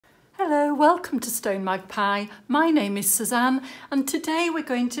Hello, welcome to StoneMagpie. My name is Suzanne and today we're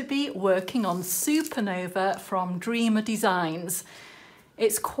going to be working on SuperNova from Dreamer Designs.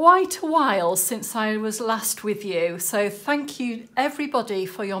 It's quite a while since I was last with you, so thank you everybody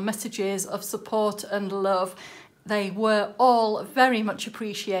for your messages of support and love. They were all very much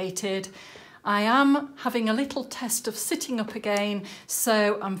appreciated. I am having a little test of sitting up again,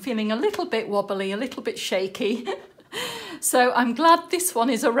 so I'm feeling a little bit wobbly, a little bit shaky. So I'm glad this one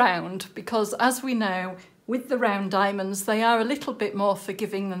is around because, as we know, with the round diamonds, they are a little bit more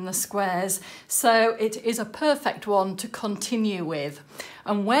forgiving than the squares. So it is a perfect one to continue with.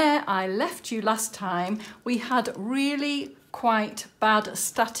 And where I left you last time, we had really quite bad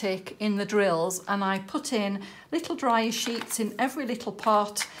static in the drills, and I put in little dryer sheets in every little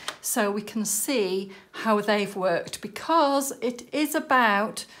pot so we can see how they've worked, because it is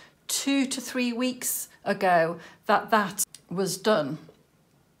about 2 to 3 weeks ago that was done.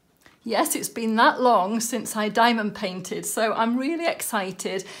 Yes, it's been that long since I diamond painted, so I'm really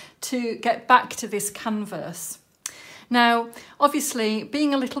excited to get back to this canvas. Now, obviously,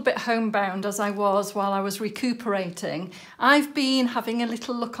 being a little bit homebound as I was while I was recuperating, I've been having a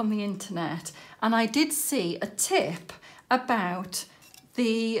little look on the internet, and I did see a tip about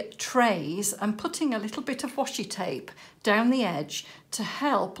the trays and putting a little bit of washi tape down the edge to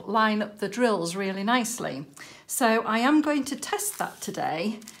help line up the drills really nicely. So I am going to test that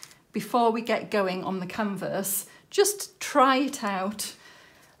today before we get going on the canvas. Just try it out.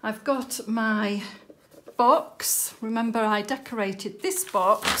 I've got my box. Remember, I decorated this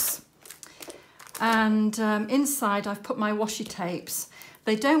box, and inside I've put my washi tapes.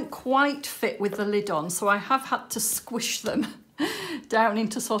 They don't quite fit with the lid on, so I have had to squish them down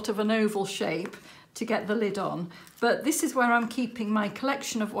into sort of an oval shape to get the lid on. But this is where I'm keeping my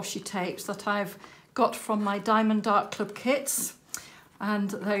collection of washi tapes that I've got from my Diamond Art Club kits, and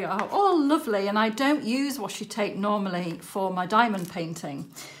they are all lovely, and I don't use washi tape normally for my diamond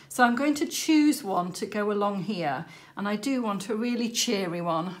painting. So I'm going to choose one to go along here, and I do want a really cheery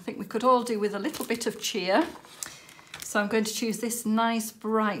one. I think we could all do with a little bit of cheer. So I'm going to choose this nice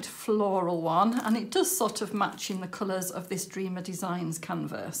bright floral one, and it does sort of match in the colours of this Dreamer Designs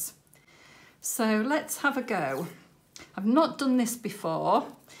canvas. So let's have a go. I've not done this before,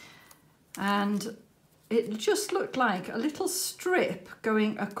 and it just looked like a little strip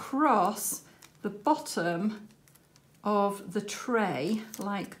going across the bottom of the tray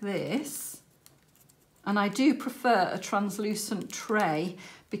like this. And I do prefer a translucent tray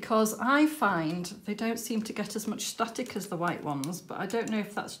because I find they don't seem to get as much static as the white ones, but I don't know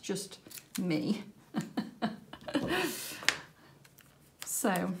if that's just me.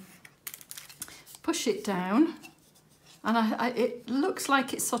 So push it down, and it looks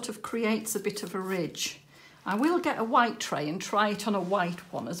like it sort of creates a bit of a ridge. I will get a white tray and try it on a white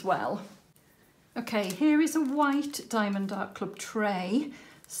one as well. Okay, here is a white Diamond Art Club tray.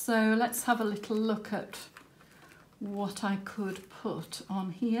 So let's have a little look at what I could put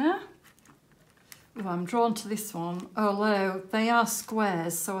on here. Oh, I'm drawn to this one, although they are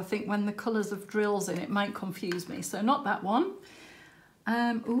squares, so I think when the colours of drills in it might confuse me. So not that one.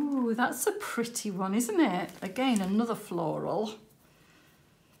 Ooh, that's a pretty one, isn't it? Again, another floral.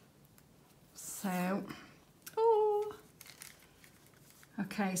 So, oh.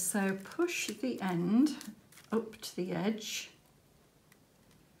 Okay, so push the end up to the edge.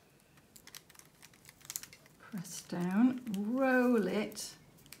 Press down, roll it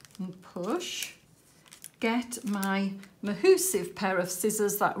and push. Get my mahoosive pair of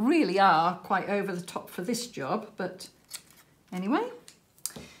scissors that really are quite over the top for this job, but anyway.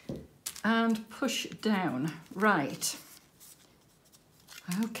 And push down. Right.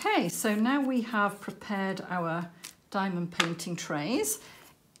 Okay, so now we have prepared our diamond painting trays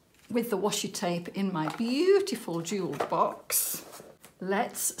with the washi tape in my beautiful jewelled box.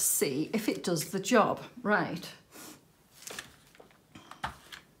 Let's see if it does the job. Right.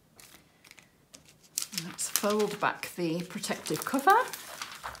 Let's fold back the protective cover.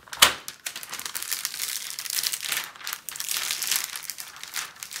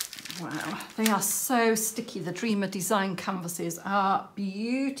 Wow, they are so sticky. The Dreamer Design canvases are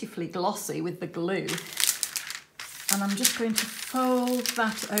beautifully glossy with the glue. And I'm just going to fold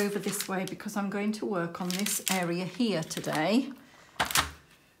that over this way because I'm going to work on this area here today.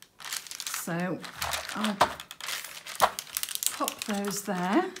 So I'll pop those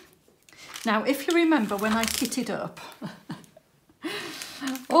there. Now, if you remember when I kitted up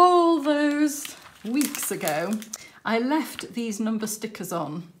all those weeks ago, I left these number stickers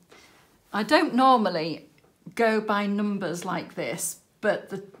on. I don't normally go by numbers like this,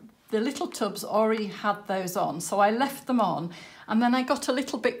 but the little tubs already had those on, so I left them on, and then I got a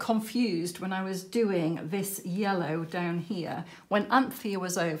little bit confused when I was doing this yellow down here when Anthea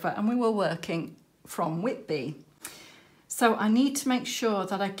was over and we were working from Whitby. So I need to make sure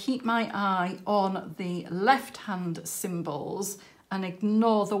that I keep my eye on the left-hand symbols and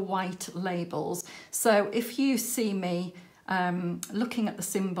ignore the white labels. So if you see me looking at the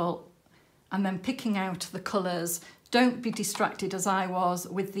symbol and then picking out the colours, don't be distracted as I was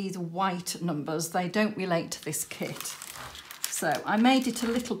with these white numbers. They don't relate to this kit. So I made it a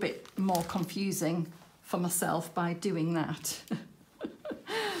little bit more confusing for myself by doing that.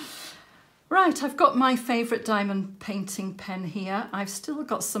 Right, I've got my favourite diamond painting pen here. I've still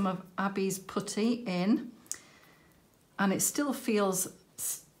got some of Abby's putty in, and it still feels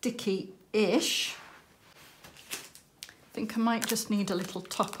sticky-ish. I think I might just need a little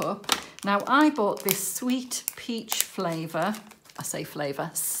top up. Now, I bought this sweet peach flavour, I say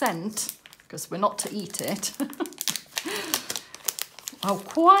flavour, scent, because we're not to eat it. Oh,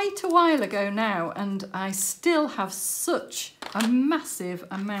 quite a while ago now, and I still have such a massive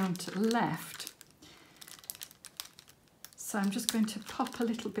amount left. So I'm just going to pop a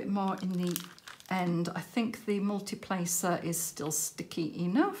little bit more in the end. I think the multiplacer is still sticky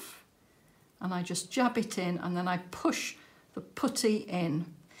enough. And I just jab it in and then I push the putty in.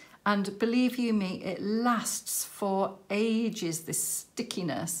 And believe you me, it lasts for ages, this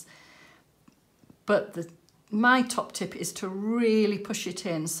stickiness. But my top tip is to really push it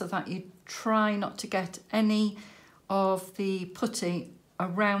in so that you try not to get any of the putty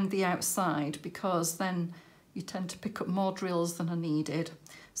around the outside, because then you tend to pick up more drills than are needed.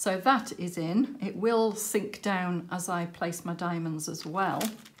 So that is in. It will sink down as I place my diamonds as well.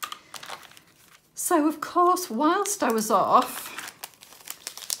 So of course, whilst I was off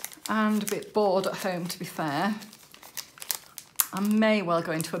and a bit bored at home, to be fair, I may well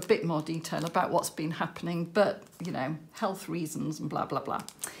go into a bit more detail about what's been happening, but you know, health reasons and blah, blah, blah.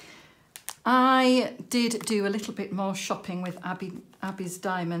 I did do a little bit more shopping with Abby's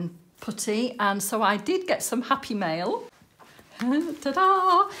diamond putty, and so I did get some happy mail.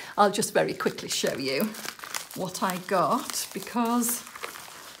 Ta-da! I'll just very quickly show you what I got, because,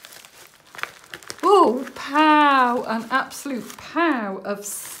 oh, pow, an absolute pow of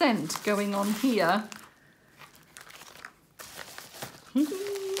scent going on here.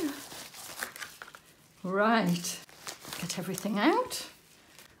 Right, get everything out.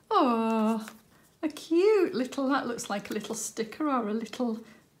 Oh, a cute little, that looks like a little sticker or a little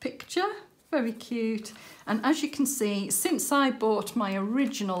picture. Very cute. And as you can see, since I bought my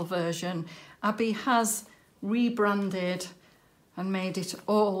original version, Abby has rebranded and made it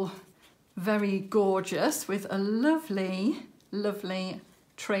all very gorgeous with a lovely, lovely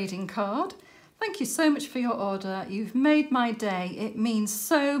trading card. Thank you so much for your order. You've made my day. It means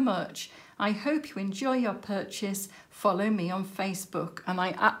so much. I hope you enjoy your purchase. Follow me on Facebook, and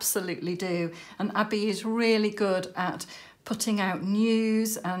I absolutely do. And Abby is really good at putting out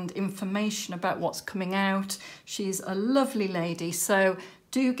news and information about what's coming out. She's a lovely lady, so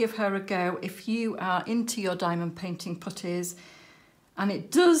do give her a go if you are into your diamond painting putties. And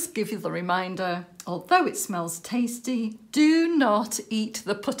it does give you the reminder, although it smells tasty, do not eat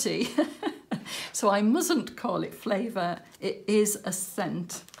the putty. So I mustn't call it flavour, it is a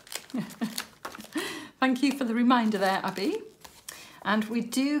scent. Thank you for the reminder there, Abby. And we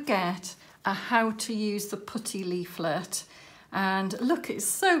do get a how to use the putty leaflet. And look, it's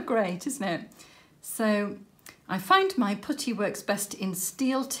so great, isn't it? So I find my putty works best in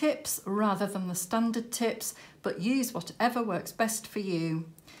steel tips rather than the standard tips, but use whatever works best for you.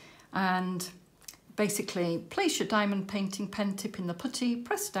 And basically, place your diamond painting pen tip in the putty,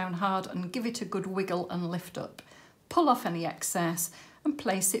 press down hard and give it a good wiggle and lift up. Pull off any excess and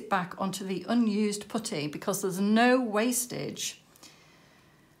place it back onto the unused putty because there's no wastage.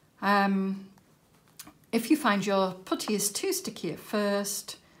 If you find your putty is too sticky at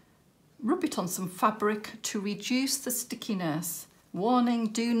first, rub it on some fabric to reduce the stickiness. Warning,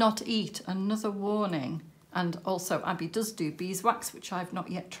 do not eat, another warning. And also Abby does do beeswax, which I've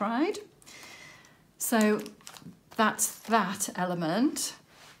not yet tried. So that's that element.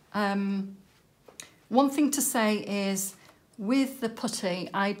 One thing to say is with the putty,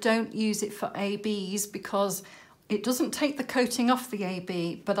 I don't use it for ABs because it doesn't take the coating off the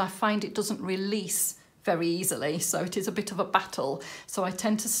AB, but I find it doesn't release very easily, so it is a bit of a battle. So I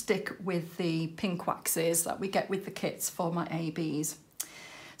tend to stick with the pink waxes that we get with the kits for my ABs.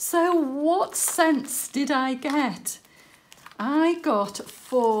 So what scents did I get? I got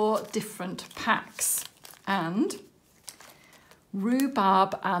 4 different packs, and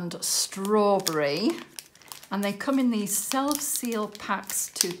rhubarb and strawberry, and they come in these self-seal packs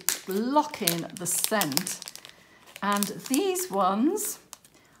to lock in the scent. And these ones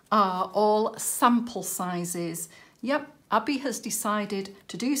are all sample sizes. Yep, Abby has decided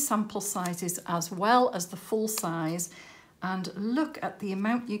to do sample sizes as well as the full size. And look at the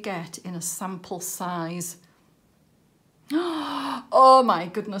amount you get in a sample size. Oh my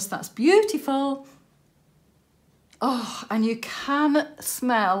goodness, that's beautiful. Oh, and you can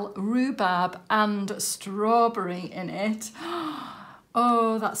smell rhubarb and strawberry in it.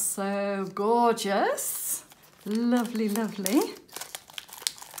 Oh, that's so gorgeous. Lovely, lovely.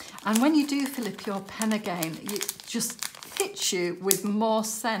 And when you do fill up your pen again, it just hits you with more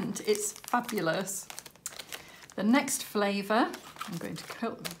scent. It's fabulous. The next flavour, I'm going to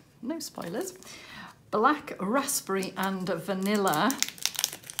cut, no spoilers, black raspberry and vanilla.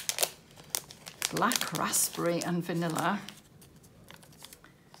 Black raspberry and vanilla.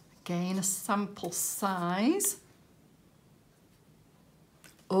 Again, a sample size.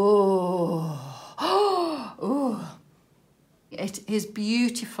 Oh, oh, it is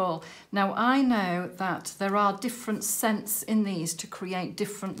beautiful. Now I know that there are different scents in these to create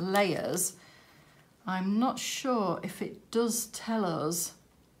different layers. I'm not sure if it does tell us.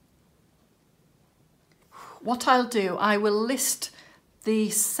 What I'll do, I will list the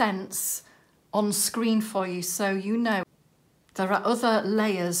scents on screen for you so you know. There are other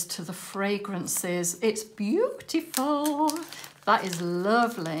layers to the fragrances. It's beautiful. That is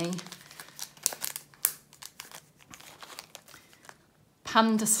lovely.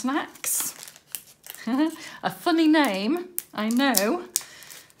 Panda Snacks. A funny name, I know.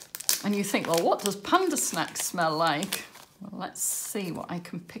 And you think, well, what does Panda Snacks smell like? Well, let's see what I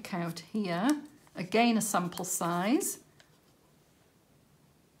can pick out here. Again, a sample size.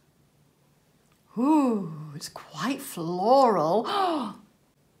 Ooh, it's quite floral. I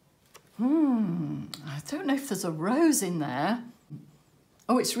don't know if there's a rose in there.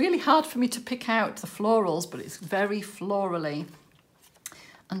 Oh, it's really hard for me to pick out the florals, but it's very florally.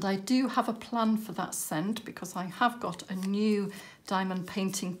 And I do have a plan for that scent because I have got a new diamond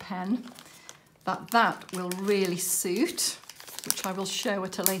painting pen that will really suit, which I will show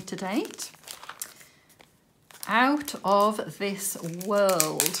at a later date. Out of This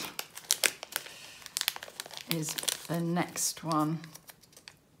World is the next one.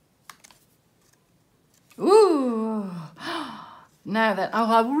 Ooh! Now then, oh,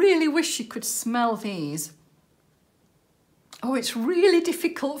 I really wish you could smell these. Oh, it's really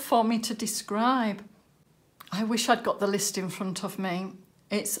difficult for me to describe. I wish I'd got the list in front of me.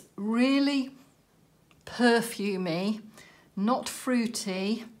 It's really perfumey, not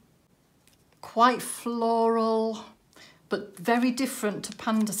fruity, quite floral, but very different to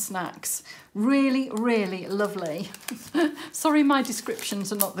Panda Snacks. Really, really lovely. Sorry, my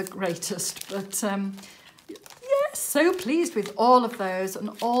descriptions are not the greatest, but yeah, so pleased with all of those and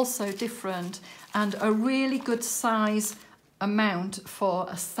all so different, and a really good size amount for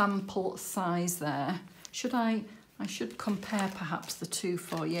a sample size there. I should compare perhaps the two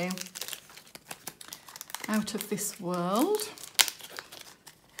for you. Out of This World.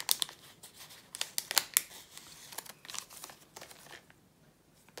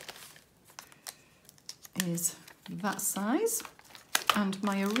 Is that size, and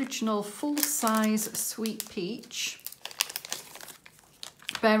my original full-size Sweet Peach,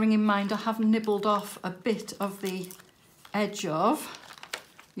 bearing in mind I have nibbled off a bit of the edge of,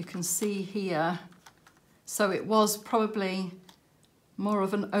 you can see here, so it was probably more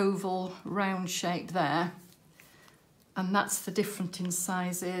of an oval round shape there, and that's the difference in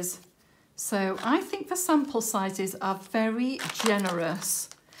sizes. So I think the sample sizes are very generous.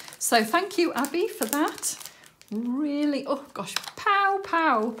 So thank you, Abby, for that. Really, oh gosh, pow,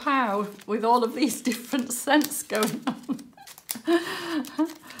 pow, pow, with all of these different scents going on.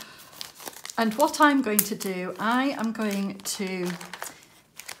 And what I'm going to do, I am going to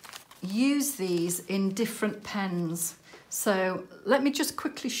use these in different pens. So let me just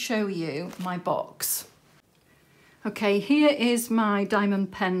quickly show you my box. Okay, here is my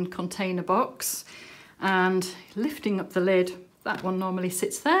diamond pen container box, and lifting up the lid, that one normally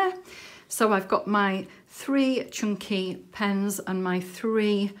sits there. So I've got my 3 chunky pens and my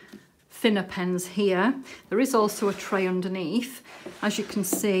 3 thinner pens here. There is also a tray underneath. As you can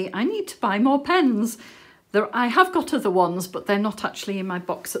see, I need to buy more pens. I have got other ones, but they're not actually in my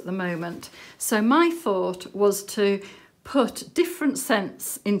box at the moment. So my thought was to put different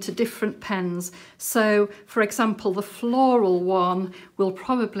scents into different pens. So for example, the floral one will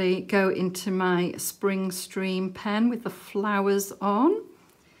probably go into my Spring Stream pen with the flowers on.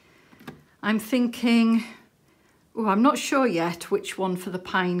 I'm thinking, oh, I'm not sure yet which one for the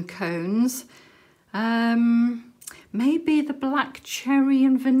pine cones. maybe the black cherry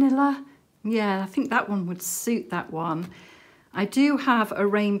and vanilla. Yeah, I think that one would suit that one. I do have a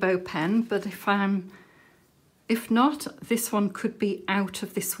rainbow pen, but if not, this one could be out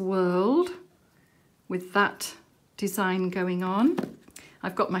of this world with that design going on.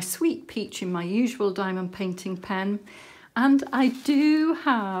 I've got my Sweet Peach in my usual diamond painting pen, and I do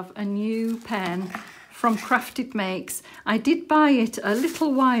have a new pen from Crafted Makes. I did buy it a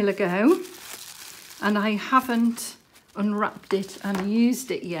little while ago and I haven't unwrapped it and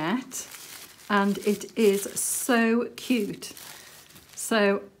used it yet, and it is so cute.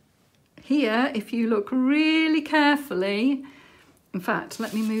 So here, if you look really carefully, in fact,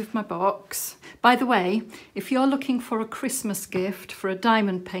 let me move my box. By the way, if you're looking for a Christmas gift for a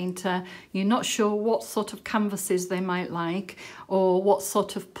diamond painter, you're not sure what sort of canvases they might like or what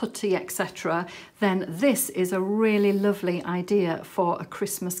sort of putty, etc., then this is a really lovely idea for a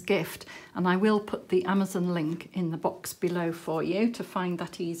Christmas gift. And I will put the Amazon link in the box below for you to find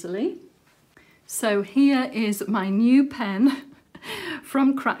that easily. So here is my new pen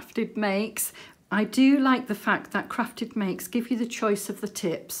from Crafted Makes. I do like the fact that Crafted Makes give you the choice of the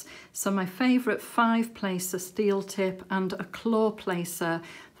tips. So my favourite 5-placer steel tip and a claw placer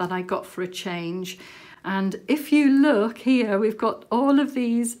that I got for a change. And if you look here, we've got all of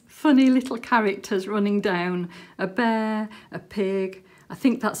these funny little characters running down. A bear, a pig, I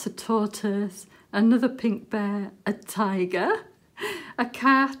think that's a tortoise, another pink bear, a tiger, a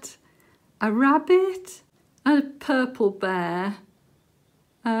cat, a rabbit, a purple bear.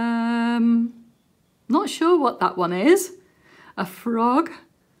 Not sure what that one is. A frog,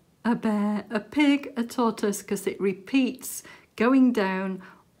 a bear, a pig, a tortoise, because it repeats going down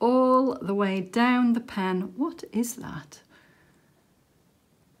all the way down the pen. What is that?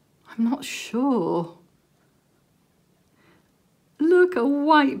 I'm not sure. Look, a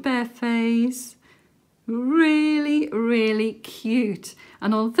white bear face. Really, really cute.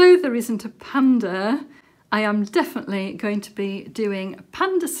 And although there isn't a panda, I am definitely going to be doing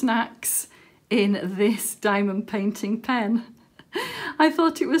panda snacks in this diamond painting pen. I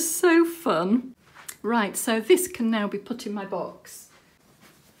thought it was so fun. Right, so this can now be put in my box.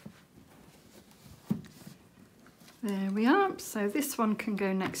 There we are. So this one can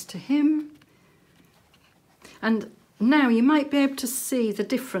go next to him. And now you might be able to see the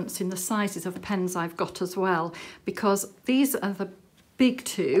difference in the sizes of pens I've got as well, because these are the big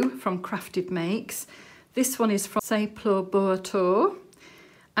two from Crafted Makes. This one is from Bourtour.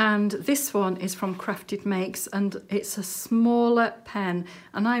 And this one is from Crafted Makes, and it's a smaller pen,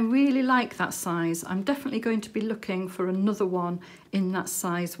 and I really like that size. I'm definitely going to be looking for another one in that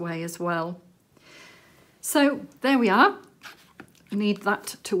size way as well. So there we are. Need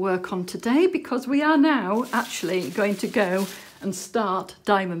that to work on today, because we are now actually going to go and start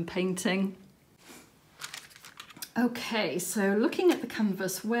diamond painting. Okay, so looking at the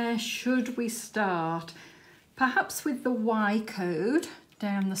canvas, where should we start? Perhaps with the Y code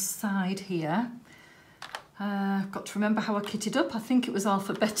down the side here. I've got to remember how I kitted up. I think it was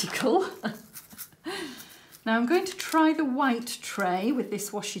alphabetical. Now I'm going to try the white tray with this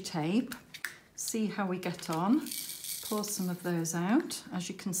washi tape, see how we get on. Pour some of those out. As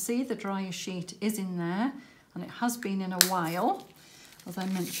you can see, the dryer sheet is in there, and it has been in a while, as I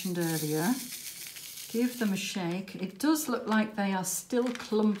mentioned earlier. Give them a shake. It does look like they are still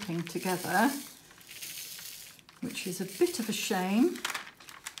clumping together, which is a bit of a shame.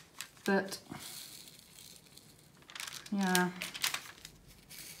 But yeah,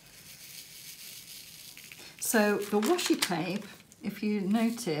 so the washi tape, if you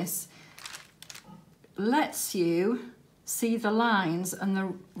notice, lets you see the lines, and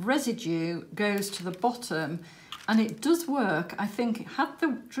the residue goes to the bottom, and it does work. I think had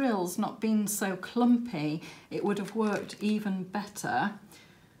the drills not been so clumpy, it would have worked even better.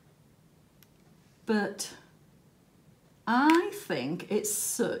 But I think it's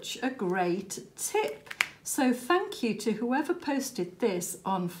such a great tip. So thank you to whoever posted this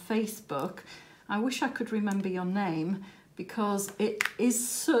on Facebook. I wish I could remember your name, because it is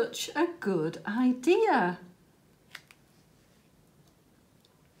such a good idea.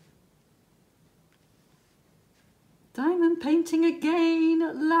 Diamond painting again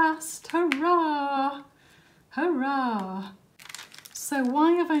at last, hurrah, hurrah. So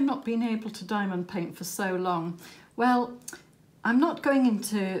why have I not been able to diamond paint for so long? Well, I'm not going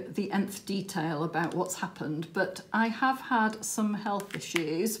into the nth detail about what's happened, but I have had some health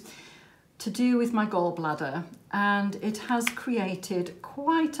issues to do with my gallbladder, and it has created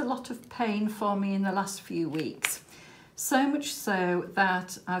quite a lot of pain for me in the last few weeks. So much so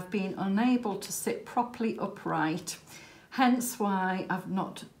that I've been unable to sit properly upright, hence why I've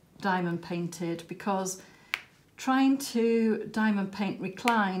not diamond painted, because trying to diamond paint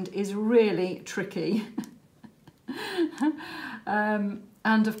reclined is really tricky. And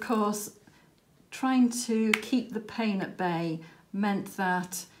of course, trying to keep the pain at bay meant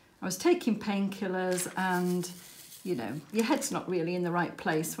that I was taking painkillers, and you know, your head's not really in the right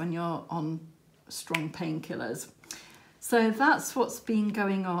place when you're on strong painkillers. So that's what's been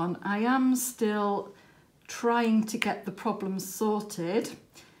going on. I am still trying to get the problem sorted.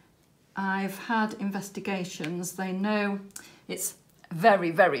 I've had investigations. They know it's very,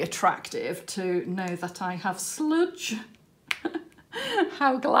 very attractive to know that I have sludge.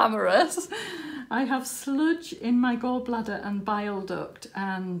 How glamorous. I have sludge in my gallbladder and bile duct,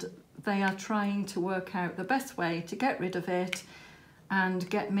 and they are trying to work out the best way to get rid of it and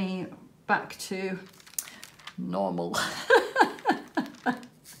get me back to normal.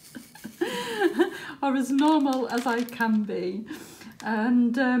 Or as normal as I can be.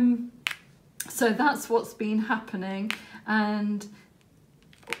 And so that's what's been happening. And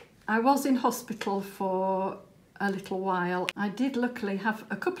I was in hospital for a little while. I did luckily have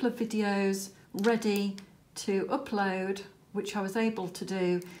a couple of videos ready to upload, which I was able to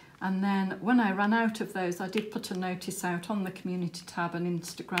do. And then when I ran out of those, I did put a notice out on the community tab and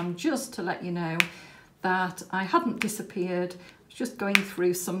Instagram just to let you know that I hadn't disappeared. I was just going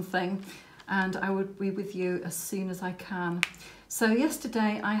through something, and I would be with you as soon as I can. So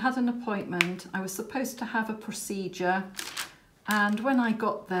yesterday I had an appointment. I was supposed to have a procedure, and when I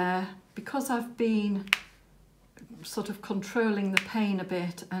got there, because I've been sort of controlling the pain a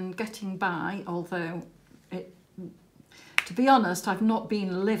bit and getting by, although to be honest, I've not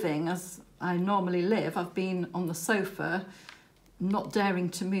been living as I normally live. I've been on the sofa, not daring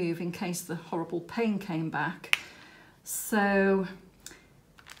to move in case the horrible pain came back. So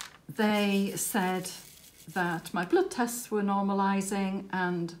they said that my blood tests were normalising,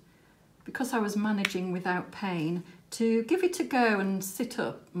 and because I was managing without pain, to give it a go and sit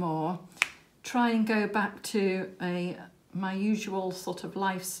up more, try and go back to my usual sort of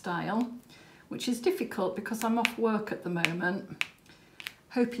lifestyle, which is difficult because I'm off work at the moment,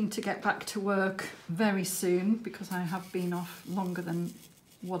 hoping to get back to work very soon because I have been off longer than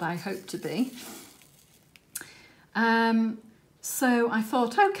what I hope to be. So I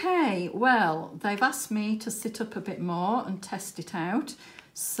thought, okay, well, they've asked me to sit up a bit more and test it out.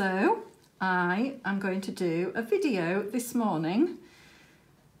 So I am going to do a video this morning,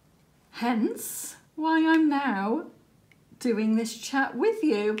 hence why I'm now doing this chat with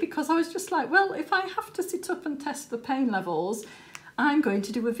you, because I was just like, well, if I have to sit up and test the pain levels, I'm going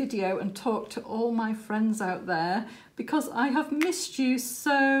to do a video and talk to all my friends out there because I have missed you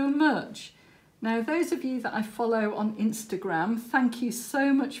so much. Now, those of you that I follow on Instagram, thank you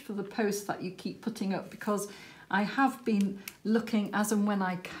so much for the posts that you keep putting up, because I have been looking as and when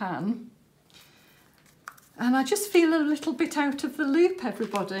I can. And I just feel a little bit out of the loop,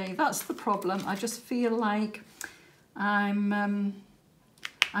 everybody. That's the problem. I just feel like I'm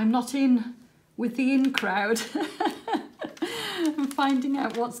not in with the in crowd. I'm finding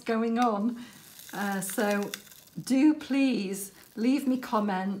out what's going on. So do please leave me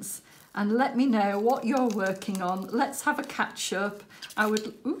comments and let me know what you're working on. Let's have a catch up. I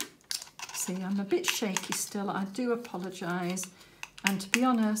would, see, I'm a bit shaky still. I do apologise. And to be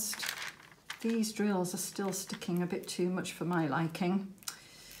honest, these drills are still sticking a bit too much for my liking.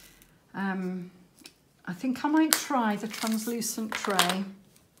 I think I might try the translucent tray,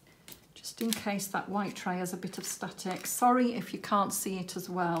 just in case that white tray has a bit of static. Sorry if you can't see it as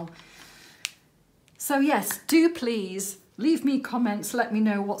well. So yes, do please leave me comments, let me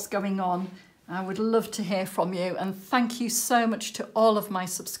know what's going on. I would love to hear from you, and thank you so much to all of my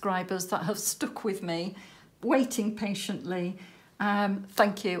subscribers that have stuck with me, waiting patiently.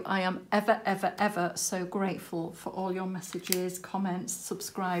 Thank you. I am ever, ever, ever so grateful for all your messages, comments,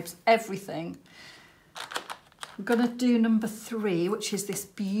 subscribes, everything. I'm going to do number 3, which is this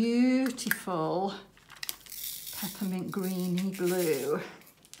beautiful peppermint greeny blue.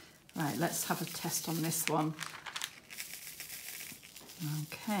 Right, let's have a test on this one.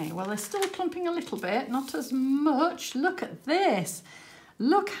 Okay, well, they're still clumping a little bit, not as much. Look at this.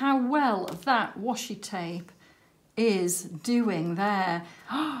 Look how well that washi tape is doing there.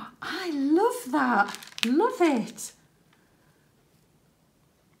 Oh, I love that. Love it.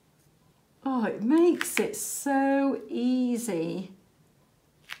 Oh, it makes it so easy.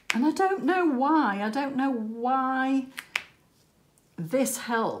 And I don't know why. I don't know why this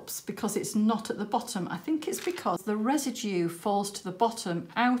helps, because it's not at the bottom. I think it's because the residue falls to the bottom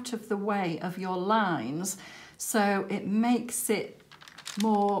out of the way of your lines. So it makes it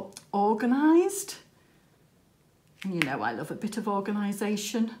more organised. And you know I love a bit of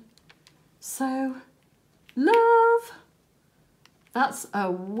organisation. So Love! That's a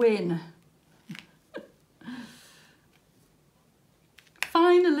win.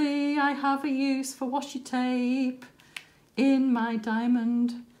 Finally, I have a use for washi tape in my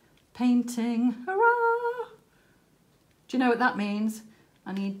diamond painting. Hurrah! Do you know what that means?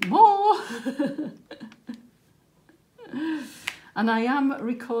 I need more. And I am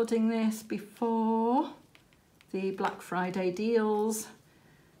recording this before the Black Friday deals.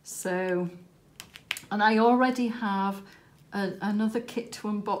 So, and I already have another kit to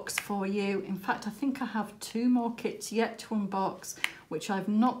unbox for you. In fact, I think I have 2 more kits yet to unbox, which I've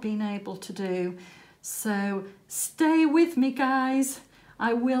not been able to do. So stay with me, guys.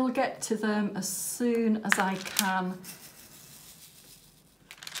 I will get to them as soon as I can.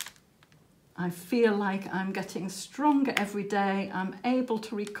 I feel like I'm getting stronger every day. I'm able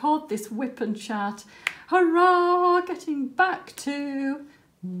to record this WIP and chat. Hurrah! Getting back to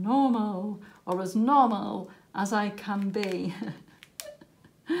normal, or as normal as I can be.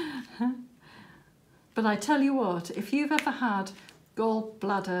 But I tell you what, if you've ever had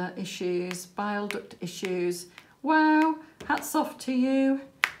gallbladder issues, bile duct issues, wow, hats off to you.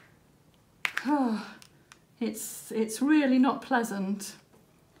 Oh, it's really not pleasant.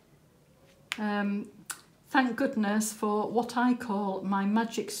 Thank goodness for what I call my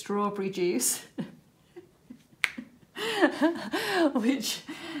magic strawberry juice, which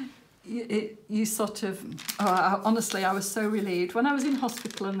you sort of, honestly, I was so relieved. When I was in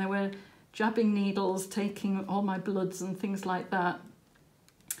hospital and they were jabbing needles, taking all my bloods and things like that,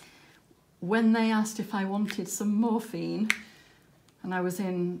 when they asked if I wanted some morphine, and I was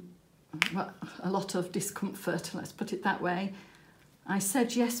in a lot of discomfort, let's put it that way, I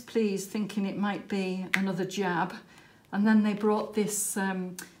said yes please, thinking it might be another jab. And then they brought this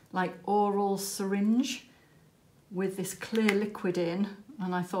like oral syringe with this clear liquid in,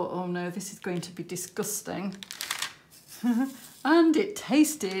 and I thought, oh no, this is going to be disgusting. And it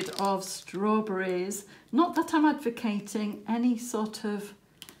tasted of strawberries. Not that I'm advocating any sort of,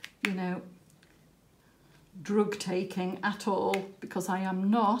 you know, drug taking at all, because I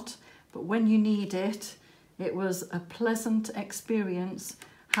am not, but when you need it, it was a pleasant experience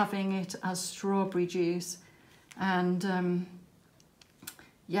having it as strawberry juice. And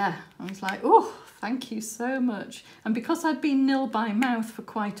yeah, I was like, oh, thank you so much. And because I'd been nil by mouth for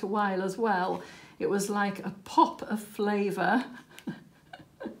quite a while as well, it was like a pop of flavour.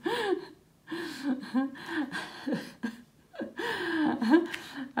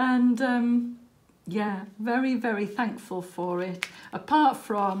 And yeah, very, very thankful for it. Apart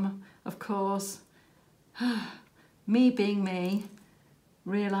from, of course, me being me,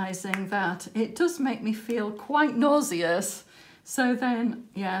 realising that it does make me feel quite nauseous. So then,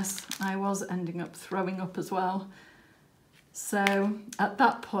 yes, I was ending up throwing up as well. So at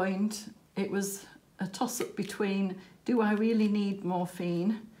that point, it was a toss-up between, do I really need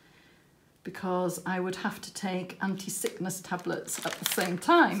morphine? Because I would have to take anti-sickness tablets at the same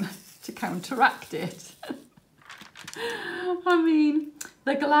time to counteract it. I mean,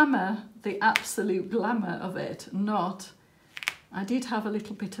 the glamour, the absolute glamour of it, not. I did have a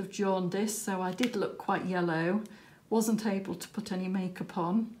little bit of jaundice, so I did look quite yellow. Wasn't able to put any makeup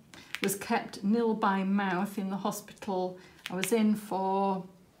on. Was kept nil by mouth in the hospital. I was in for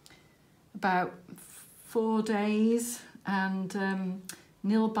about 4 days, and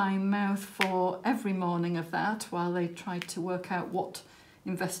nil by mouth for every morning of that while they tried to work out what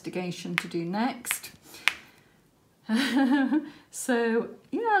investigation to do next. So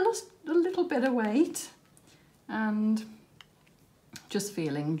yeah, I lost a little bit of weight and just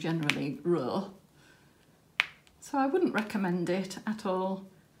feeling generally raw. So I wouldn't recommend it at all.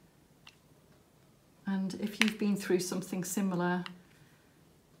 And if you've been through something similar,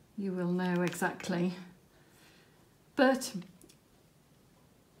 you will know exactly. But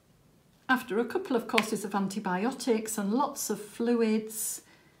after a couple of courses of antibiotics and lots of fluids,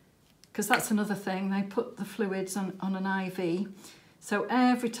 because that's another thing, they put the fluids on an IV. So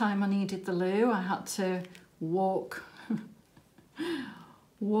every time I needed the loo, I had to walk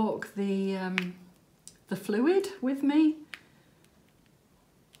the fluid with me.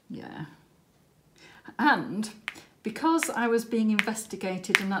 Yeah. And because I was being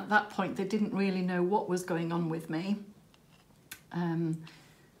investigated, and at that point they didn't really know what was going on with me,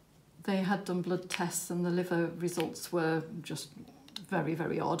 they had done blood tests and the liver results were just very,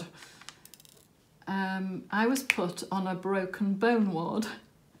 very odd. I was put on a broken bone ward.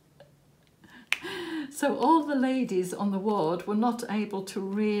 So all the ladies on the ward were not able to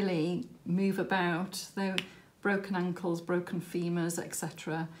really move about. They were broken ankles, broken femurs,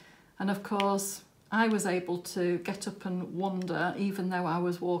 etc. And of course, I was able to get up and wander even though I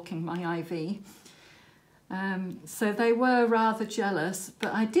was walking my IV. So they were rather jealous,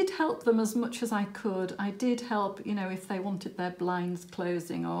 but I did help them as much as I could. I did help, you know, if they wanted their blinds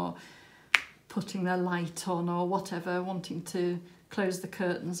closing or putting their light on or whatever, wanting to close the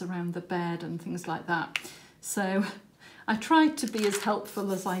curtains around the bed and things like that. So I tried to be as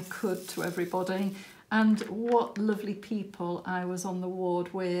helpful as I could to everybody, and what lovely people I was on the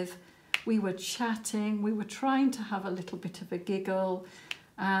ward with. We were chatting, we were trying to have a little bit of a giggle,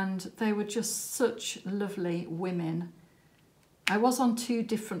 and they were just such lovely women. I was on 2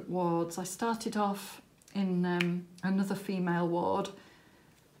 different wards. I started off in another female ward,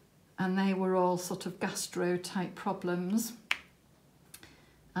 and they were all sort of gastro type problems,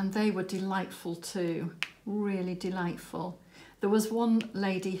 and they were delightful too, really delightful. There was one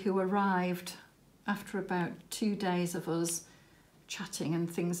lady who arrived after about 2 days of us chatting and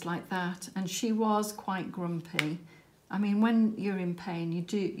things like that, and she was quite grumpy. I mean, when you're in pain,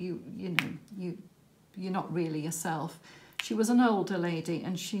 you're not really yourself. She was an older lady,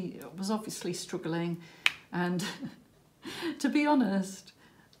 and she was obviously struggling, and to be honest,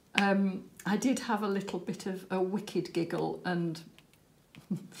 I did have a little bit of a wicked giggle, and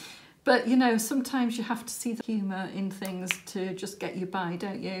but you know, sometimes you have to see the humour in things to just get you by,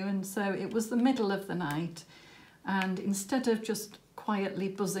 don't you? And so it was the middle of the night, and instead of just quietly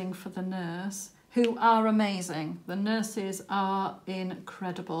buzzing for the nurse, who are amazing, the nurses are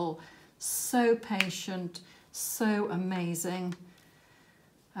incredible, so patient, so amazing,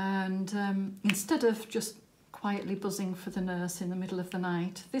 and instead of just quietly buzzing for the nurse in the middle of the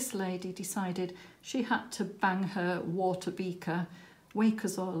night, this lady decided she had to bang her water beaker, wake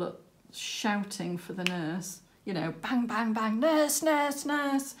us all up, shouting for the nurse, you know, bang, bang, bang, nurse, nurse,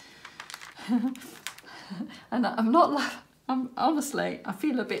 nurse. And I'm not laughing, honestly, I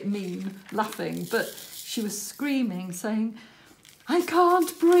feel a bit mean laughing, but she was screaming, saying, I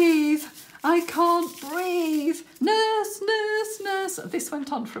can't breathe, I can't breathe, nurse, nurse, nurse. This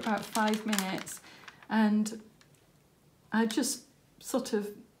went on for about 5 minutes, and I just sort of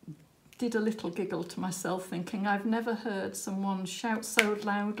did a little giggle to myself, thinking I've never heard someone shout so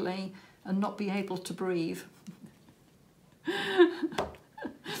loudly and not be able to breathe.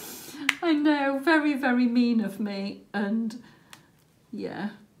 I know, very, very mean of me, and yeah,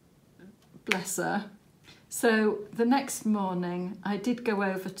 bless her. So the next morning I did go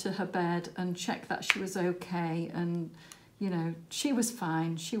over to her bed and check that she was okay, and you know, she was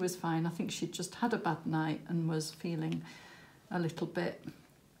fine, she was fine. I think she'd just had a bad night and was feeling a little bit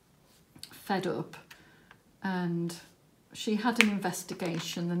fed up, and she had an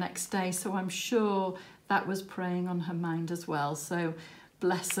investigation the next day, so I'm sure that was preying on her mind as well, so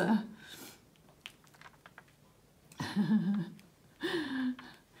bless her.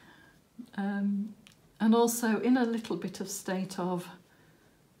 And also in a little bit of state of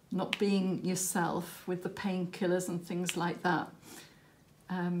not being yourself with the painkillers and things like that.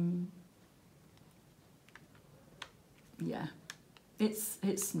 Yeah,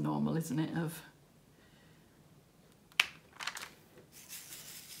 it's normal, isn't it?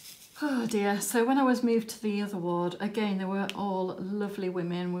 Oh dear. So when I was moved to the other ward, again, they were all lovely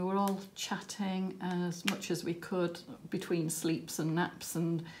women. We were all chatting as much as we could between sleeps and naps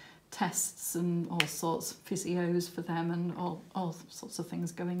and tests and all sorts of physios for them, and all sorts of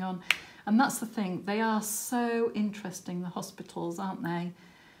things going on. And that's the thing, they are so interesting, the hospitals, aren't they?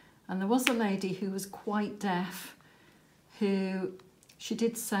 And there was a lady who was quite deaf, who she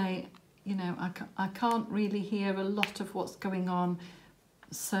did say, you know, I can't really hear a lot of what's going on,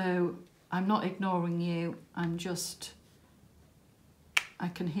 so I'm not ignoring you, I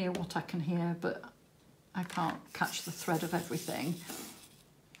can hear what I can hear, but I can't catch the thread of everything.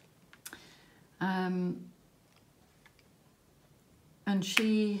 And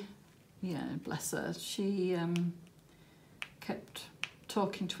she, yeah, bless her, she kept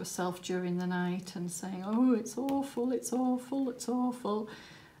talking to herself during the night and saying, oh, it's awful, it's awful, it's awful,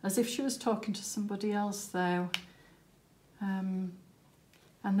 as if she was talking to somebody else though. And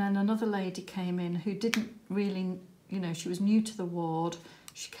then another lady came in who didn't really, you know, she was new to the ward.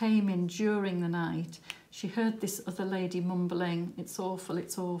 She came in during the night. She heard this other lady mumbling, it's awful,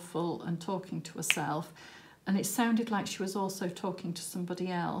 and talking to herself. And it sounded like she was also talking to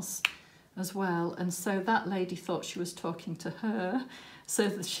somebody else as well. And so that lady thought she was talking to her. So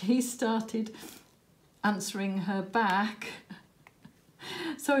that she started answering her back.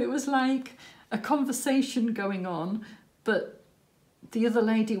 So it was like a conversation going on, but the other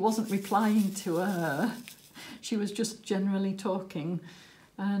lady wasn't replying to her. She was just generally talking.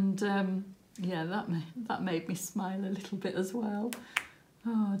 And yeah, that made me smile a little bit as well.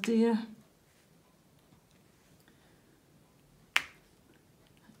 Oh dear.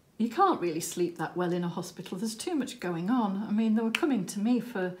 you can't really sleep that well in a hospital. There's too much going on. I mean, they were coming to me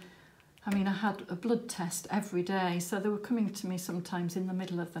for, I had a blood test every day, so they were coming to me sometimes in the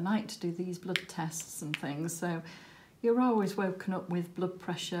middle of the night to do these blood tests and things. So you're always woken up with blood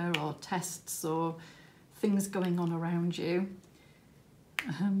pressure or tests or things going on around you.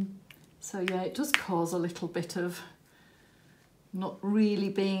 So yeah, it does cause a little bit of not really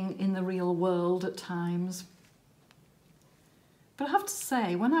being in the real world at times. But I have to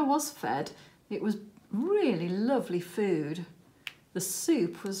say, when I was fed, it was really lovely food. The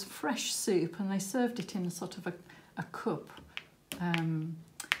soup was fresh soup, and they served it in a sort of a cup. And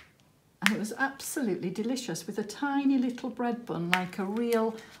it was absolutely delicious, with a tiny little bread bun, like a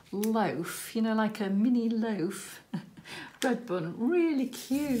real loaf, you know, like a mini loaf bread bun. Really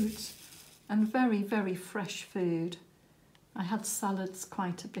cute and very, very fresh food. I had salads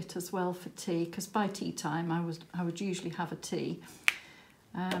quite a bit as well for tea, because by tea time I would usually have a tea.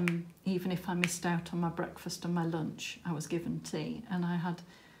 Even if I missed out on my breakfast and my lunch, I was given tea. And I had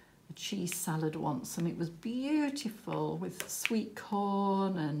a cheese salad once, and it was beautiful, with sweet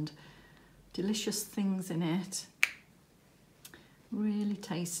corn and delicious things in it. Really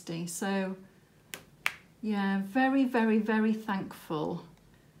tasty. So yeah, very, very, very thankful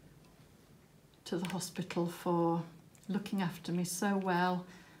to the hospital for looking after me so well,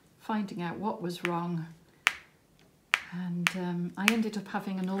 finding out what was wrong. And I ended up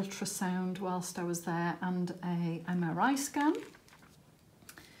having an ultrasound whilst I was there, and a MRI scan.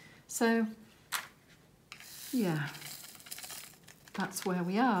 So yeah, that's where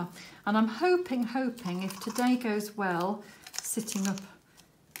we are. And I'm hoping if today goes well, sitting up,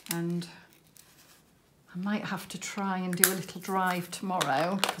 and I might have to try and do a little drive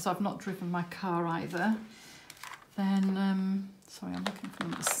tomorrow, because I've not driven my car either. Then, sorry, I'm looking for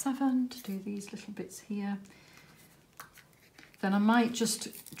number 7 to do these little bits here. Then I might just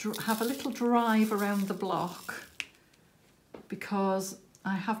have a little drive around the block, because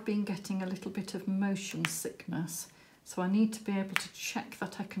I have been getting a little bit of motion sickness. So I need to be able to check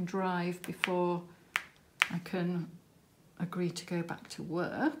that I can drive before I can agree to go back to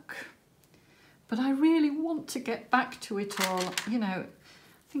work. But I really want to get back to it all. You know,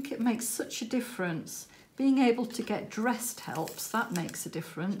 I think it makes such a difference. Being able to get dressed helps, that makes a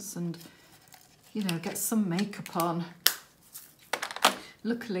difference, and, you know, get some makeup on.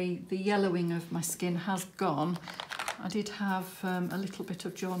 Luckily, the yellowing of my skin has gone. I did have a little bit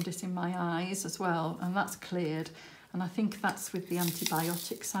of jaundice in my eyes as well, and that's cleared. And I think that's with the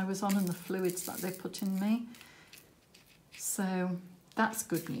antibiotics I was on and the fluids that they put in me. So that's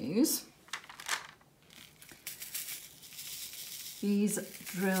good news. These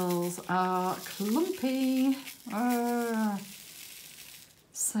drills are clumpy.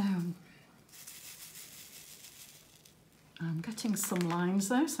 So I'm getting some lines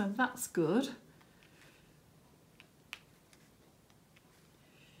though, so that's good.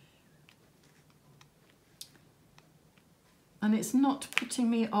 And it's not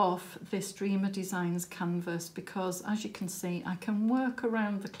putting me off this Dreamer Designs canvas, because as you can see, I can work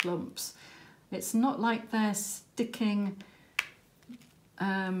around the clumps. It's not like they're sticking.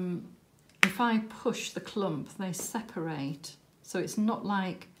 If I push the clump, they separate. So it's not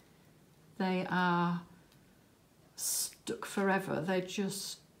like they are stuck forever. They're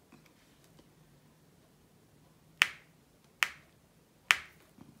just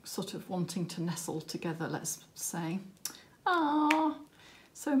sort of wanting to nestle together, let's say. Ah,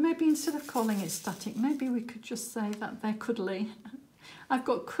 so maybe instead of calling it static, maybe we could just say that they're cuddly. I've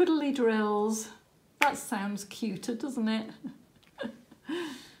got cuddly drills. That sounds cuter, doesn't it?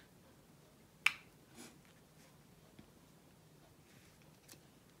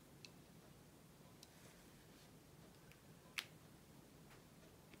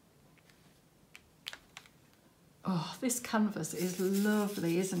 Oh, this canvas is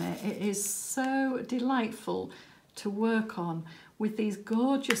lovely, isn't it? It is so delightful to work on with these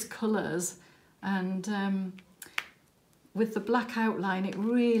gorgeous colours, and with the black outline, it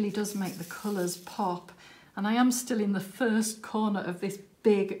really does make the colours pop. And I am still in the first corner of this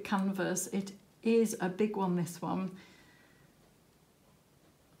big canvas. It is a big one, this one.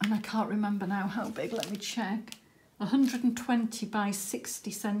 And I can't remember now how big, let me check. 120 by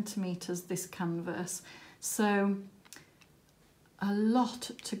 60 centimetres, this canvas. So a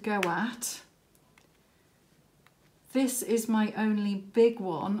lot to go at. This is my only big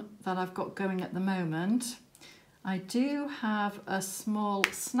one that I've got going at the moment. I do have a small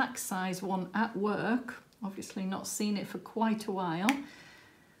snack size one at work. Obviously not seen it for quite a while.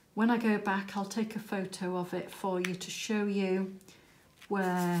 When I go back, I'll take a photo of it for you to show you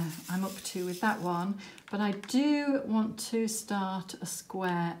where I'm up to with that one, but I do want to start a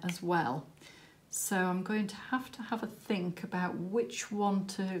square as well. So I'm going to have a think about which one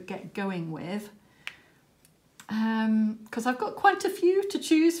to get going with, because I've got quite a few to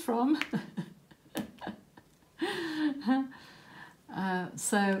choose from.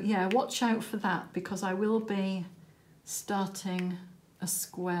 So yeah, watch out for that, because I will be starting a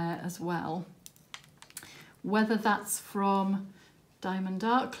square as well. Whether that's from Diamond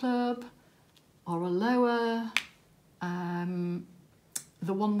Art Club or a lower,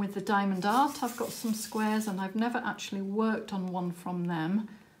 the one with the diamond art, I've got some squares and I've never actually worked on one from them.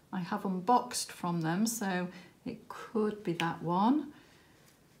 I have unboxed from them, so it could be that one.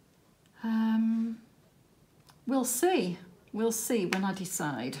 We'll see when I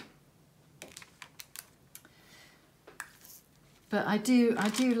decide. But I do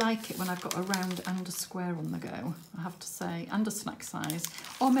like it when I've got a round and a square on the go, I have to say, and a snack size,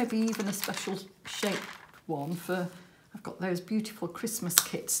 or maybe even a special shaped one for, I've got those beautiful Christmas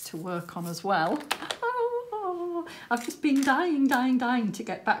kits to work on as well. Oh, I've just been dying to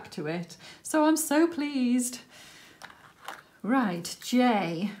get back to it, so I'm so pleased. Right,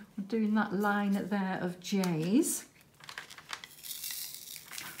 J, we're doing that line there of J's.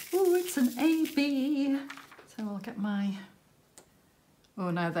 Oh, it's an AB, so I'll get my, oh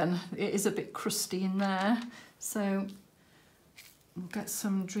now then, it is a bit crusty in there, so we'll get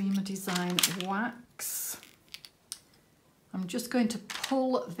some Dreamer Design wax. I'm just going to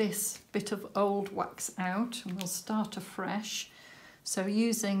pull this bit of old wax out and we'll start afresh. So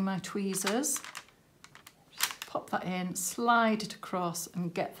using my tweezers, just pop that in, slide it across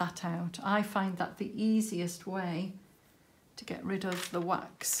and get that out. I find that the easiest way to get rid of the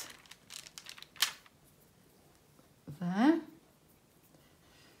wax. There.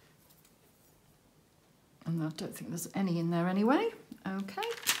 And I don't think there's any in there anyway. Okay.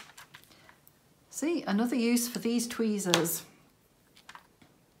 See, another use for these tweezers.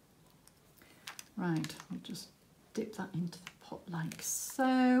 Right, I'll just dip that into the pot like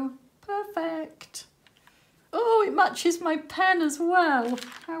so. Perfect. Oh, it matches my pen as well.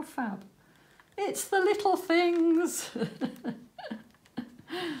 How fab. It's the little things.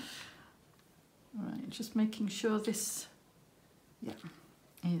 Right, just making sure this, yeah,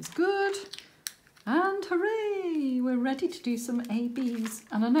 is good. And hooray, we're ready to do some ABs.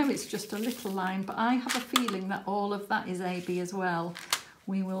 And I know it's just a little line, but I have a feeling that all of that is AB as well.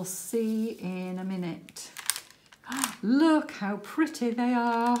 We will see in a minute. Look how pretty they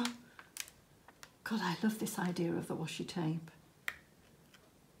are. God, I love this idea of the washi tape.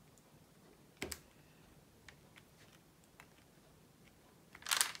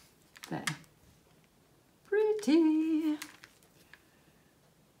 There. Pretty.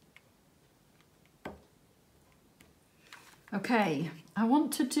 Okay, I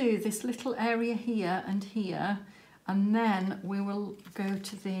want to do this little area here and here, and then we will go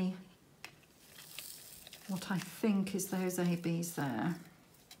to the, what I think is those ABs there.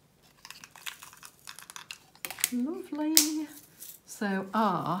 Lovely. So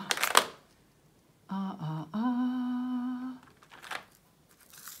R,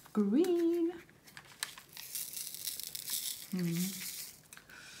 green.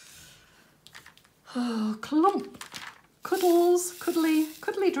 Oh, clump. Cuddles,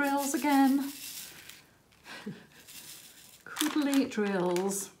 cuddly drills again. Cuddly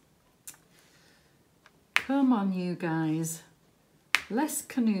drills. Come on, you guys. Less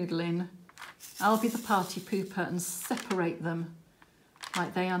canoodling. I'll be the party pooper and separate them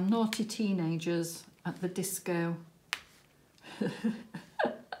like they are naughty teenagers at the disco.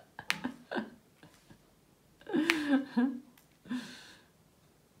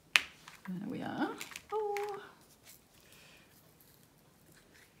 There we are. Oh.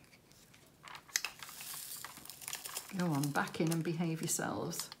 Go on, back in and behave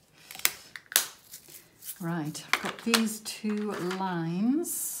yourselves. Right, I've got these two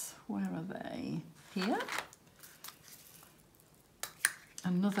lines. Where are they? Here.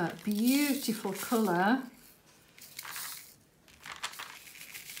 Another beautiful colour.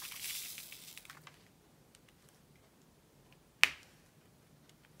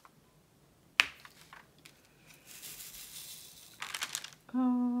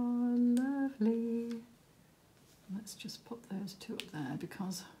 Oh, lovely. Let's just put those two up there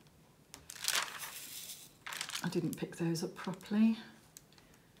because I didn't pick those up properly.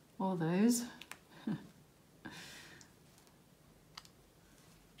 Or those.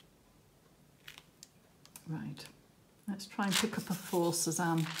 Right, let's try and pick up a 4,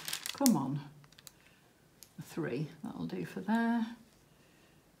 Suzanne. Come on. A 3, that'll do for there.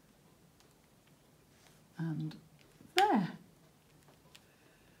 And there.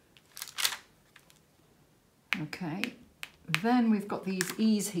 Okay, then we've got these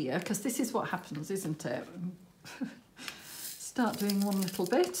E's here, because this is what happens, isn't it? Start doing one little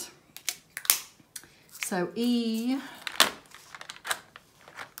bit. So E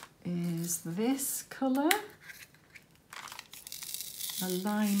is this colour, a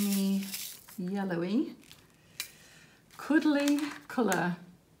limey, yellowy, cuddly colour.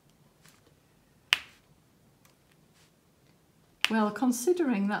 Well,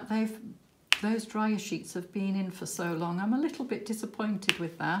 considering that those dryer sheets have been in for so long, I'm a little bit disappointed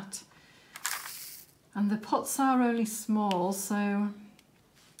with that. And the pots are only small, so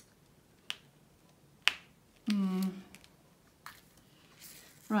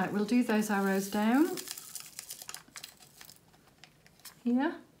right, we'll do those arrows down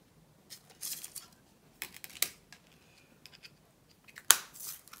here.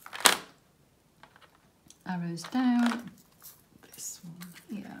 Arrows down. This one,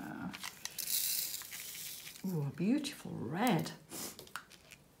 yeah. Ooh, a beautiful red.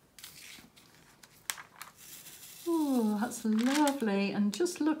 Oh, that's lovely. And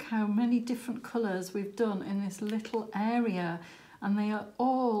just look how many different colours we've done in this little area. And they are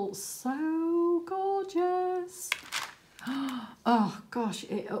all so gorgeous. Oh gosh,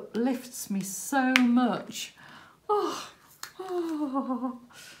 it uplifts me so much. Oh.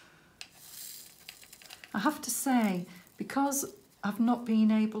 I have to say, because I've not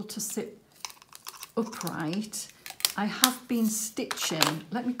been able to sit upright, I have been stitching.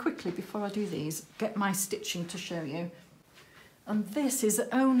 Let me quickly, before I do these, get my stitching to show you. And this is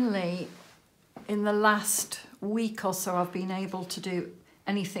only in the last week or so I've been able to do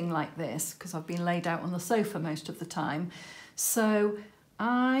anything like this, because I've been laid out on the sofa most of the time. So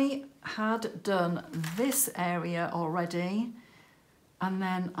I had done this area already, and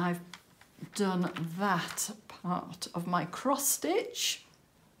then I've done that part of my cross stitch.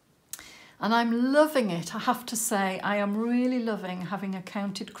 And I'm loving it, I have to say. I am really loving having a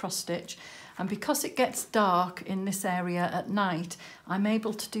counted cross stitch. And because it gets dark in this area at night, I'm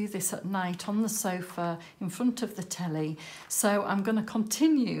able to do this at night on the sofa in front of the telly. So I'm going to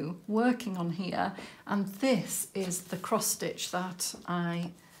continue working on here. And this is the cross stitch that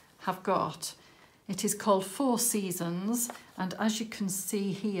I have got. It is called 4 Seasons. And as you can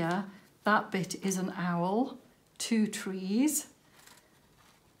see here, that bit is an owl, 2 trees,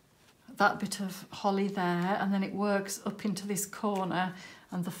 that bit of holly there, and then it works up into this corner,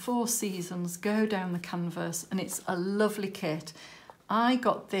 and the 4 seasons go down the canvas, and it's a lovely kit. I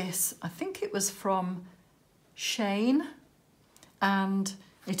got this, I think it was from Shane, and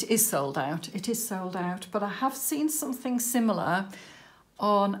it is sold out. It is sold out, but I have seen something similar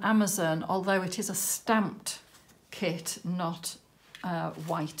on Amazon, although it is a stamped kit, not a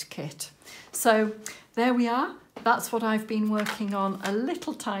white kit. So there we are. That's what I've been working on a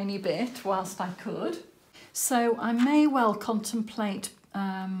little tiny bit whilst I could. So I may well contemplate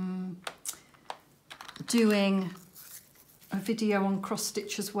doing a video on cross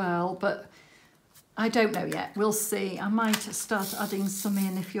stitch as well, but I don't know yet. We'll see. I might start adding some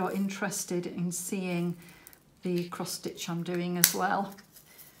in if you're interested in seeing the cross stitch I'm doing as well.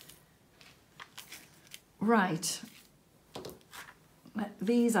 Right.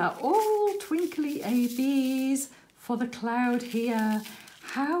 These are all twinkly ABs for the cloud here.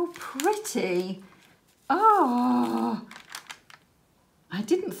 How pretty. Oh, I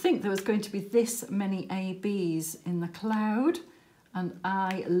didn't think there was going to be this many ABs in the cloud, and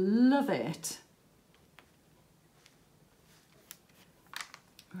I love it.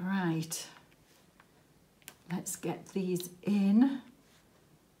 Right, let's get these in.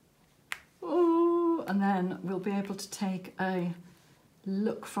 Oh, and then we'll be able to take a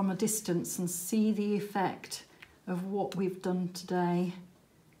look from a distance and see the effect of what we've done today.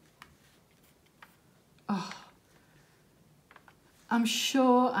 Oh, I'm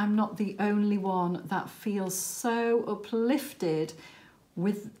sure I'm not the only one that feels so uplifted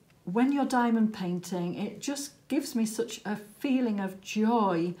with when you're diamond painting. It just gives me such a feeling of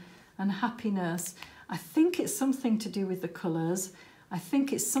joy and happiness. I think it's something to do with the colours. I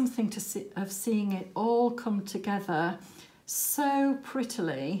think it's something to see, of seeing it all come together so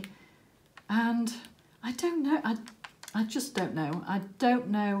prettily. And I don't know, I just don't know. I don't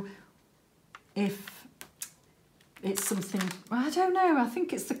know if it's something, I don't know, I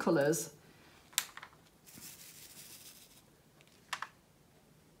think it's the colours.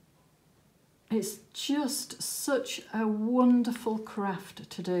 It's just such a wonderful craft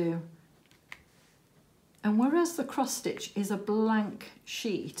to do. And whereas the cross stitch is a blank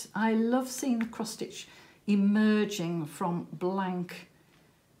sheet, I love seeing the cross stitch emerging from blank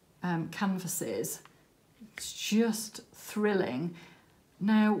canvases. It's just thrilling.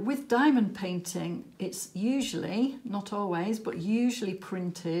 Now with diamond painting, it's usually, not always, but usually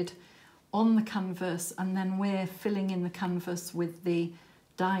printed on the canvas, and then we're filling in the canvas with the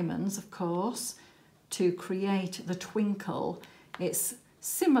diamonds, of course, to create the twinkle. It's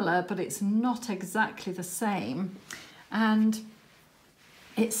similar, but it's not exactly the same. And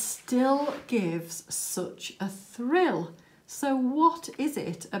it still gives such a thrill. So what is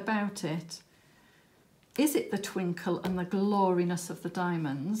it about it? Is it the twinkle and the gloriness of the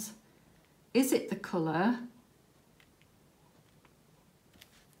diamonds? Is it the colour?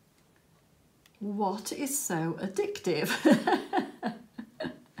 What is so addictive?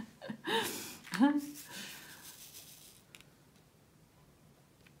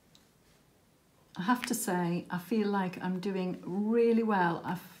 I have to say, I feel like I'm doing really well.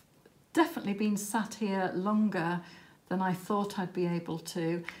 I've definitely been sat here longer than I thought I'd be able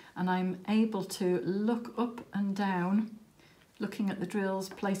to, and I'm able to look up and down, looking at the drills,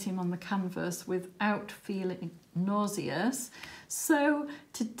 placing them on the canvas without feeling nauseous. So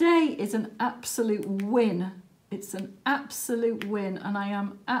today is an absolute win. It's an absolute win, and I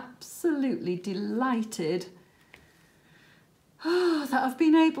am absolutely delighted that I've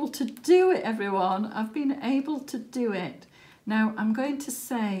been able to do it, everyone. I've been able to do it. Now, I'm going to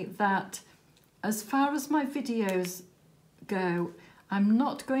say that as far as my videos go, I'm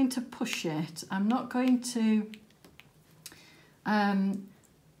not going to push it. I'm not going to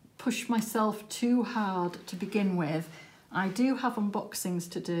push myself too hard to begin with. I do have unboxings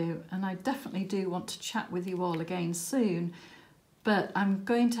to do, and I definitely do want to chat with you all again soon, but I'm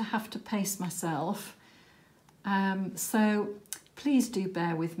going to have to pace myself. So please do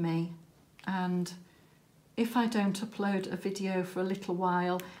bear with me, and if I don't upload a video for a little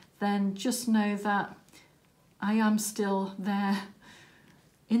while, then just know that I am still there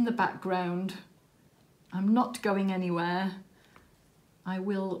in the background. I'm not going anywhere. I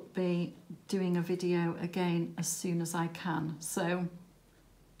will be doing a video again as soon as I can. So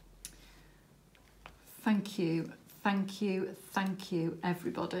thank you, thank you, thank you,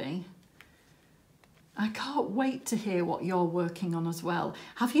 everybody. I can't wait to hear what you're working on as well.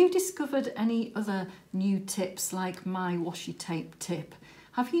 Have you discovered any other new tips like my washi tape tip?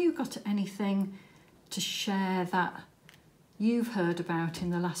 Have you got anything to share that you've heard about in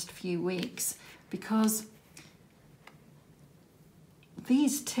the last few weeks? Because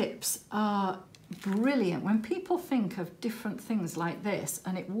these tips are brilliant. When people think of different things like this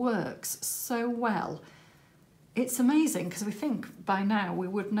and it works so well, it's amazing, because we think by now we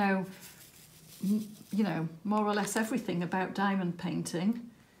would know, you know, more or less everything about diamond painting,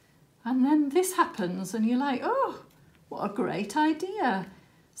 and then this happens and you're like, oh, what a great idea.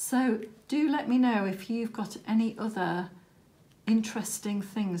 So do let me know if you've got any other interesting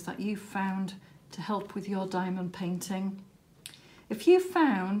things that you've found to help with your diamond painting. If you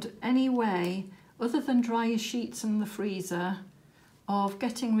found any way other than dry your sheets in the freezer of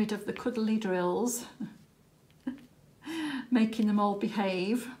getting rid of the cuddly drills, making them all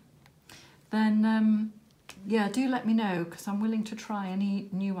behave, then yeah, do let me know, because I'm willing to try any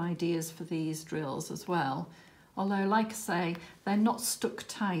new ideas for these drills as well. Although, like I say, they're not stuck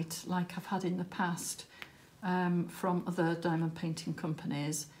tight like I've had in the past from other diamond painting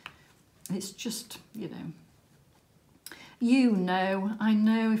companies. It's just, you know, I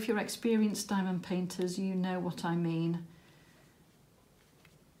know if you're experienced diamond painters, you know what I mean.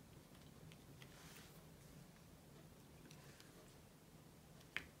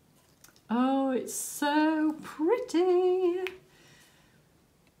 Oh, it's so pretty.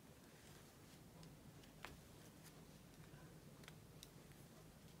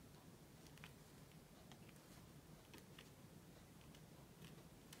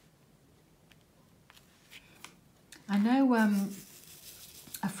 I know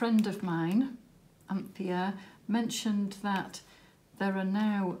a friend of mine, Anthea, mentioned that there are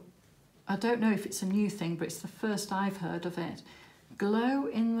now, I don't know if it's a new thing, but it's the first I've heard of it, glow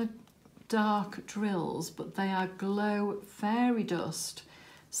in the dark drills, but they are glow fairy dust.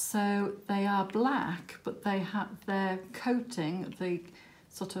 So they are black, but they have their coating, the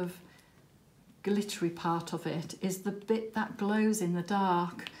sort of glittery part of it, is the bit that glows in the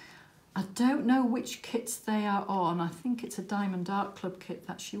dark. I don't know which kits they are on. I think it's a Diamond Art Club kit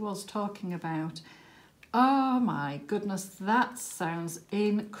that she was talking about. Oh my goodness, that sounds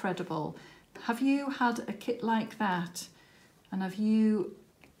incredible. Have you had a kit like that? And have you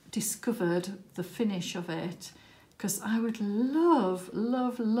discovered the finish of it? Because I would love,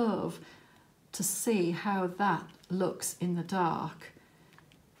 love, love to see how that looks in the dark.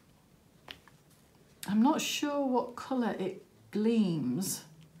 I'm not sure what colour it gleams,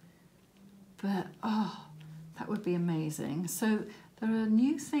 but oh, that would be amazing. So There are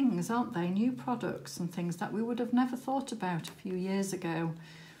new things, aren't they? New products and things that we would have never thought about a few years ago.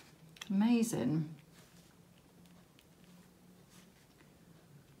 Amazing.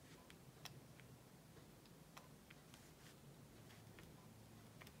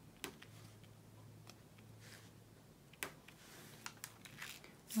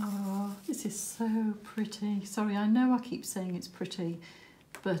 Oh, this is so pretty. Sorry, I know I keep saying it's pretty,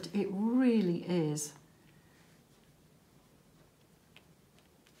 but it really is.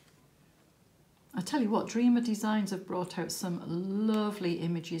 I tell you what, Dreamer Designs have brought out some lovely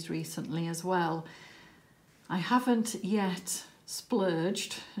images recently as well. I haven't yet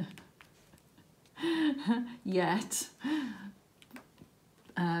splurged yet,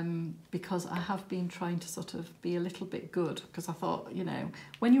 because I have been trying to sort of be a little bit good, because I thought, you know,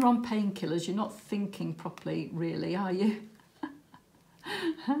 when you're on painkillers, you're not thinking properly really, are you?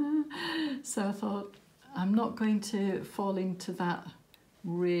 So I thought, I'm not going to fall into that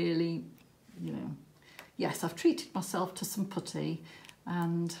really, you know. Yes, I've treated myself to some putty,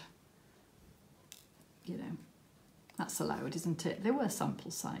 and, you know, that's allowed, isn't it? There were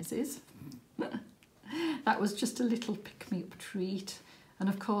sample sizes. That was just a little pick-me-up treat. And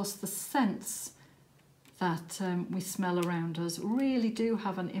of course, the scents that we smell around us really do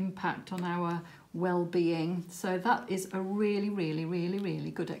have an impact on our well-being. So that is a really, really, really, really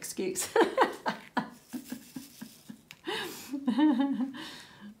good excuse.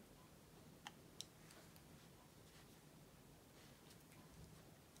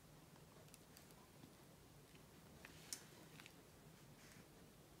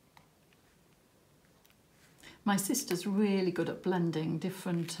 My sister's really good at blending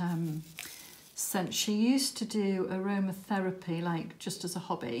different scents. She used to do aromatherapy, like just as a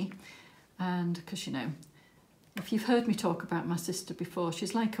hobby, and because, you know, if you've heard me talk about my sister before,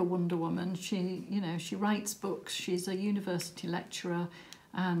 she's like a Wonder Woman. She, you know, she writes books. She's a university lecturer,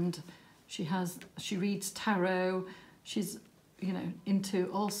 and she reads tarot. She's, you know, into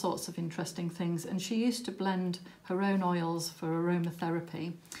all sorts of interesting things, and she used to blend her own oils for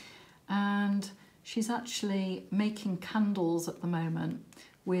aromatherapy, and she's actually making candles at the moment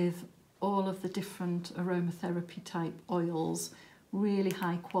with all of the different aromatherapy type oils, really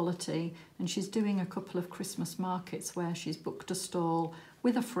high quality, and she's doing a couple of Christmas markets where she's booked a stall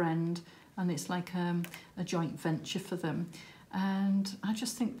with a friend, and it's like a joint venture for them. And I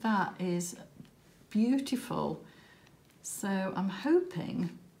just think that is beautiful. So I'm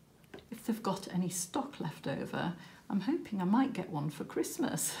hoping, if they've got any stock left over, I'm hoping I might get one for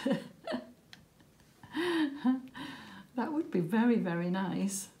Christmas. That would be very, very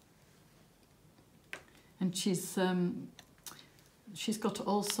nice. And she's got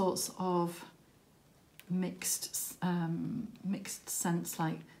all sorts of mixed scents,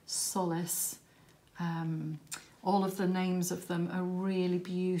 like solace. All of the names of them are really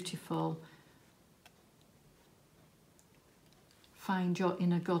beautiful. Find your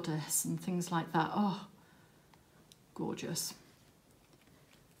inner goddess and things like that. Oh, gorgeous.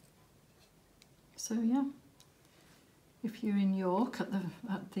 So yeah, if you're in York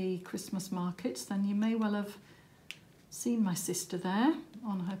at the Christmas markets, then you may well have seen my sister there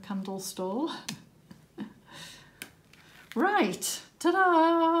on her candle stall. Right,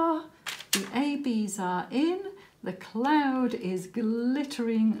 ta-da! The ABs are in, the cloud is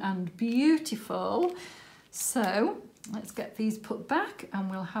glittering and beautiful. So let's get these put back and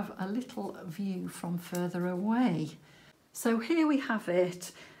we'll have a little view from further away. So here we have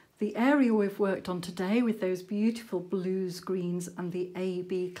it. The area we've worked on today with those beautiful blues, greens and the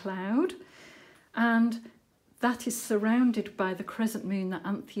AB cloud. And that is surrounded by the crescent moon that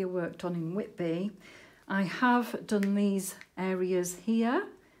Anthea worked on in Whitby. I have done these areas here,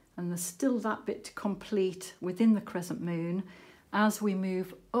 and there's still that bit to complete within the crescent moon as we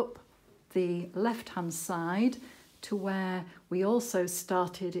move up the left-hand side to where we also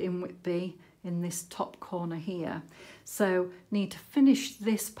started in Whitby in this top corner here. So need to finish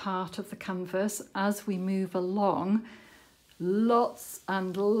this part of the canvas as we move along. Lots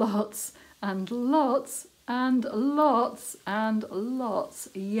and lots and lots and lots and lots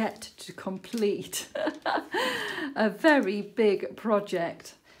yet to complete. A very big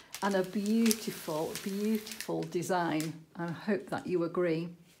project and a beautiful, beautiful design. I hope that you agree.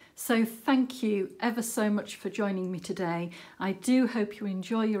 So thank you ever so much for joining me today. I do hope you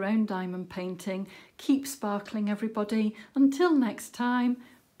enjoy your own diamond painting. Keep sparkling, everybody. Until next time,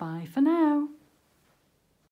 bye for now.